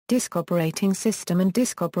Disk operating system and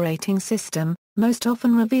disk operating system most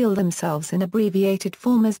often reveal themselves in abbreviated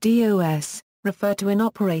form as DOS, refer to an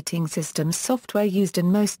operating system software used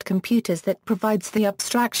in most computers that provides the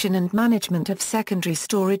abstraction and management of secondary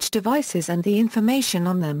storage devices and the information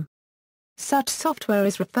on them. Such software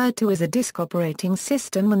is referred to as a disk operating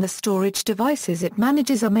system when the storage devices it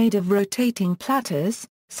manages are made of rotating platters,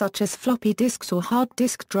 such as floppy disks or hard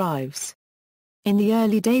disk drives. In the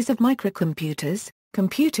early days of microcomputers,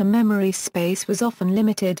 computer memory space was often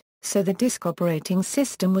limited, so the disk operating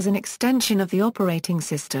system was an extension of the operating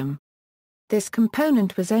system. This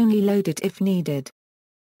component was only loaded if needed.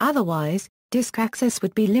 Otherwise, disk access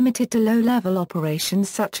would be limited to low-level operations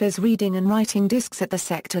such as reading and writing disks at the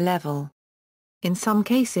sector level. In some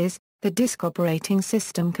cases, the disk operating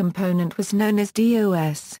system component was known as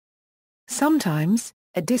DOS. Sometimes,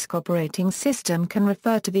 a disk operating system can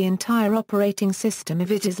refer to the entire operating system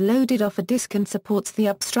if it is loaded off a disk and supports the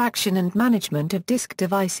abstraction and management of disk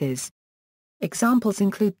devices. Examples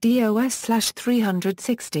include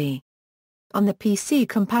DOS/360. On the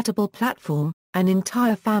PC-compatible platform, an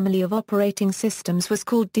entire family of operating systems was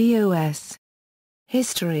called DOS.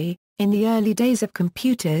 History: in the early days of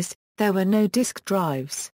computers, there were no disk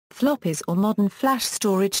drives, floppies or modern flash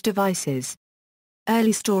storage devices.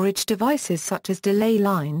 Early storage devices such as delay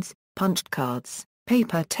lines, punched cards,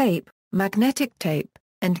 paper tape, magnetic tape,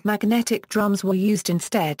 and magnetic drums were used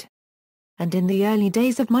instead. And in the early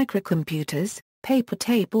days of microcomputers, paper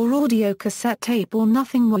tape or audio cassette tape or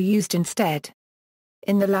nothing were used instead.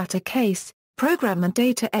 In the latter case, program and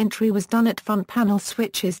data entry was done at front panel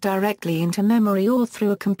switches directly into memory or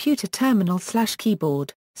through a computer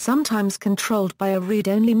terminal/keyboard, sometimes controlled by a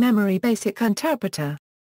read-only memory basic interpreter.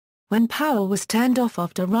 When power was turned off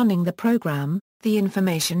after running the program, the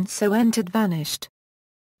information so entered vanished.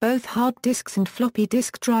 Both hard disks and floppy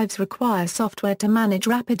disk drives require software to manage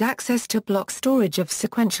rapid access to block storage of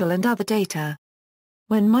sequential and other data.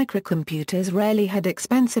 When microcomputers rarely had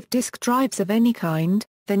expensive disk drives of any kind,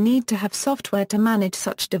 the need to have software to manage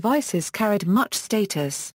such devices carried much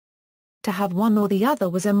status. To have one or the other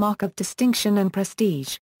was a mark of distinction and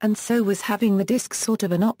prestige, and so was having the disk sort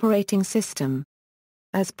of an operating system.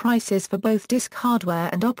 As prices for both disk hardware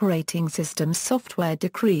and operating system software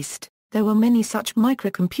decreased, there were many such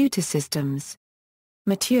microcomputer systems.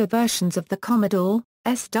 Mature versions of the Commodore,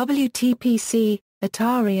 SWT-PC,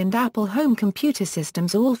 Atari and Apple home computer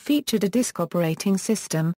systems all featured a disk operating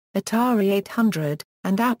system, Atari 800,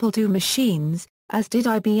 and Apple II machines, as did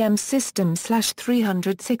IBM's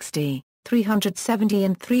System/360, 370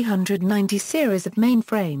 and 390 series of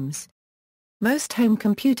mainframes. Most home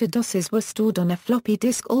computer DOSes were stored on a floppy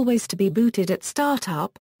disk always to be booted at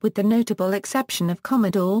startup, with the notable exception of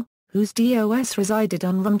Commodore, whose DOS resided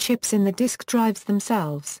on ROM chips in the disk drives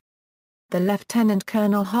themselves. The Lieutenant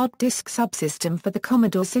Colonel hard disk subsystem for the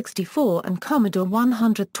Commodore 64 and Commodore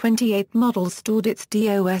 128 models stored its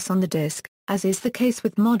DOS on the disk, as is the case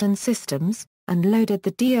with modern systems, and loaded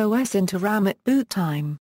the DOS into RAM at boot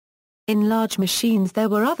time. In large machines there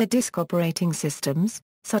were other disk operating systems,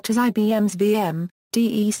 such as IBM's VM,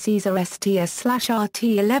 DEC's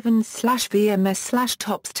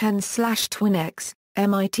STS/RT11/VMS/TOPS10/TwinX,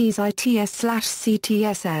 MIT's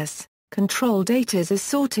ITS/CTSS, Control Data's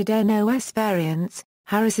assorted NOS variants,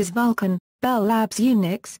 Harris's Vulkan, Bell Labs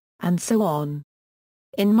Unix, and so on.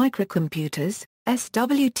 In microcomputers,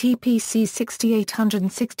 SWT-PC 6800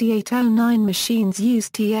 and 6809 machines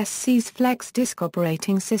used TSC's Flex Disk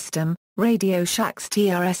Operating System, Radio Shack's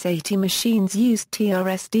TRS-80 machines used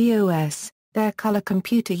TRS-DOS, their color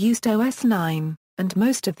computer used OS9, and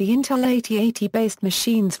most of the Intel 8080-based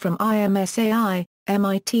machines from IMSAI,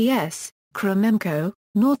 MITS, Kromemco,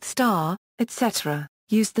 North Star, etc.,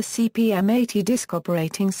 used the CPM80 disk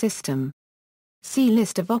operating system. See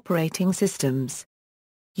List of operating systems.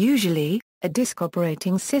 Usually, a disk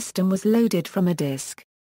operating system was loaded from a disk.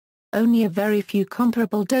 Only a very few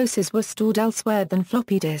comparable DOSes were stored elsewhere than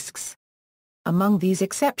floppy disks. Among these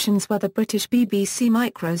exceptions were the British BBC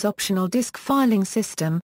Micro's optional disk filing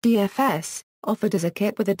system, DFS, offered as a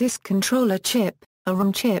kit with a disk controller chip, a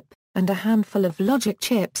ROM chip, and a handful of logic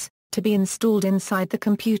chips, to be installed inside the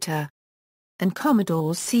computer. And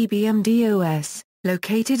Commodore's CBM DOS,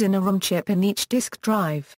 located in a ROM chip in each disk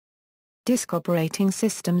drive. Disk operating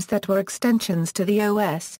systems that were extensions to the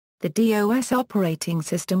OS. The DOS operating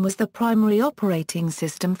system was the primary operating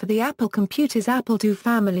system for the Apple Computer's Apple II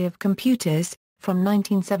family of computers, from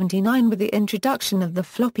 1979 with the introduction of the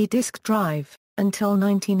floppy disk drive, until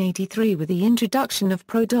 1983 with the introduction of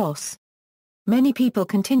Pro-DOS. Many people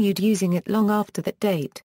continued using it long after that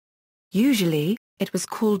date. Usually, it was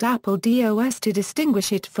called Apple DOS to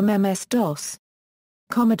distinguish it from MS-DOS.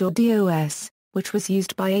 Commodore DOS, which was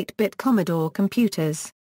used by 8-bit Commodore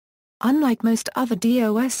computers. Unlike most other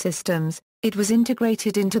DOS systems, it was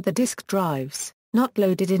integrated into the disk drives, not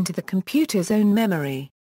loaded into the computer's own memory.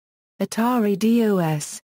 Atari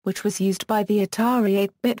DOS, which was used by the Atari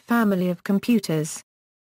 8-bit family of computers.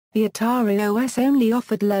 The Atari OS only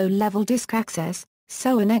offered low-level disk access,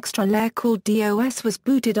 so an extra layer called DOS was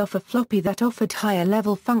booted off a floppy that offered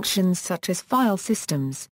higher-level functions such as file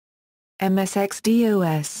systems. MSX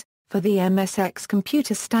DOS, for the MSX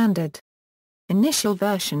computer standard. Initial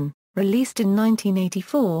version, released in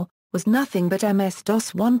 1984, was nothing but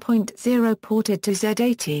MS-DOS 1.0 ported to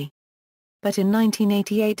Z80. But in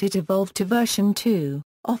 1988 it evolved to version 2,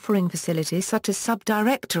 offering facilities such as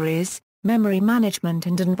subdirectories, memory management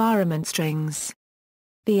and environment strings.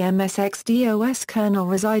 The MSX DOS kernel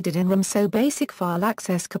resided in RAM, so basic file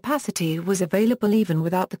access capacity was available even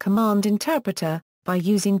without the command interpreter, by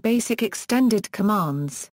using basic extended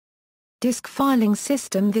commands. Disk filing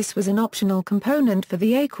system. This was an optional component for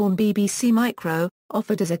the Acorn BBC Micro,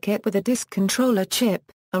 offered as a kit with a disk controller chip,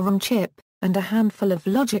 a RAM chip, and a handful of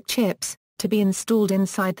logic chips, to be installed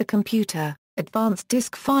inside the computer. Advanced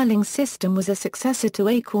Disk Filing System was a successor to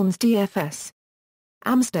Acorn's DFS.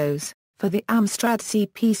 AMS-DOS, for the Amstrad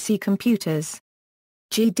CPC computers.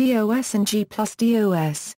 GDOS and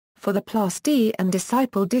G+DOS, for the Plus-D and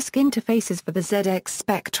Disciple disk interfaces for the ZX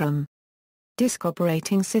Spectrum. Disk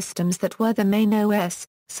operating systems that were the main OS.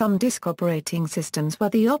 Some disk operating systems were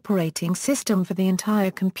the operating system for the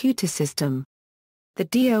entire computer system. The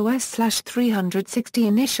DOS/360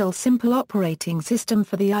 initial simple operating system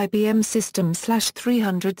for the IBM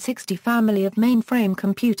System/360 family of mainframe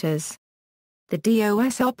computers. The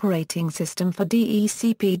DOS operating system for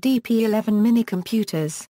DECP DP11 mini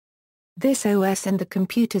computers. This OS and the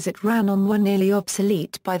computers it ran on were nearly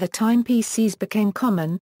obsolete by the time PCs became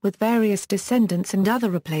common, with various descendants and other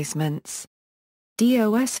replacements.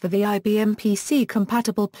 DOS for the IBM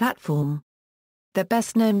PC-compatible platform. The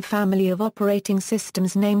best-known family of operating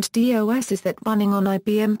systems named DOS is that running on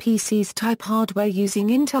IBM PCs type hardware using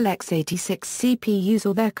Intel x86 CPUs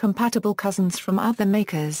or their compatible cousins from other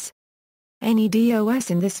makers. Any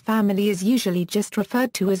DOS in this family is usually just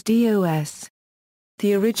referred to as DOS.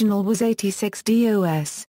 The original was 86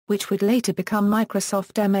 DOS, which would later become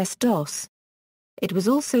Microsoft MS-DOS. It was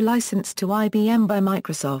also licensed to IBM by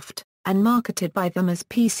Microsoft, and marketed by them as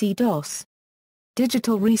PC-DOS.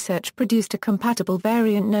 Digital Research produced a compatible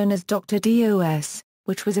variant known as Dr. DOS,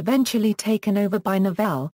 which was eventually taken over by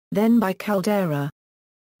Novell, then by Caldera.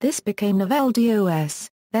 This became Novell DOS,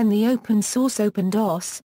 then the open-source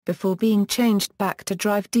OpenDOS, before being changed back to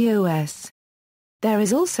Drive DOS. There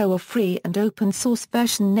is also a free and open-source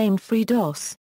version named FreeDOS.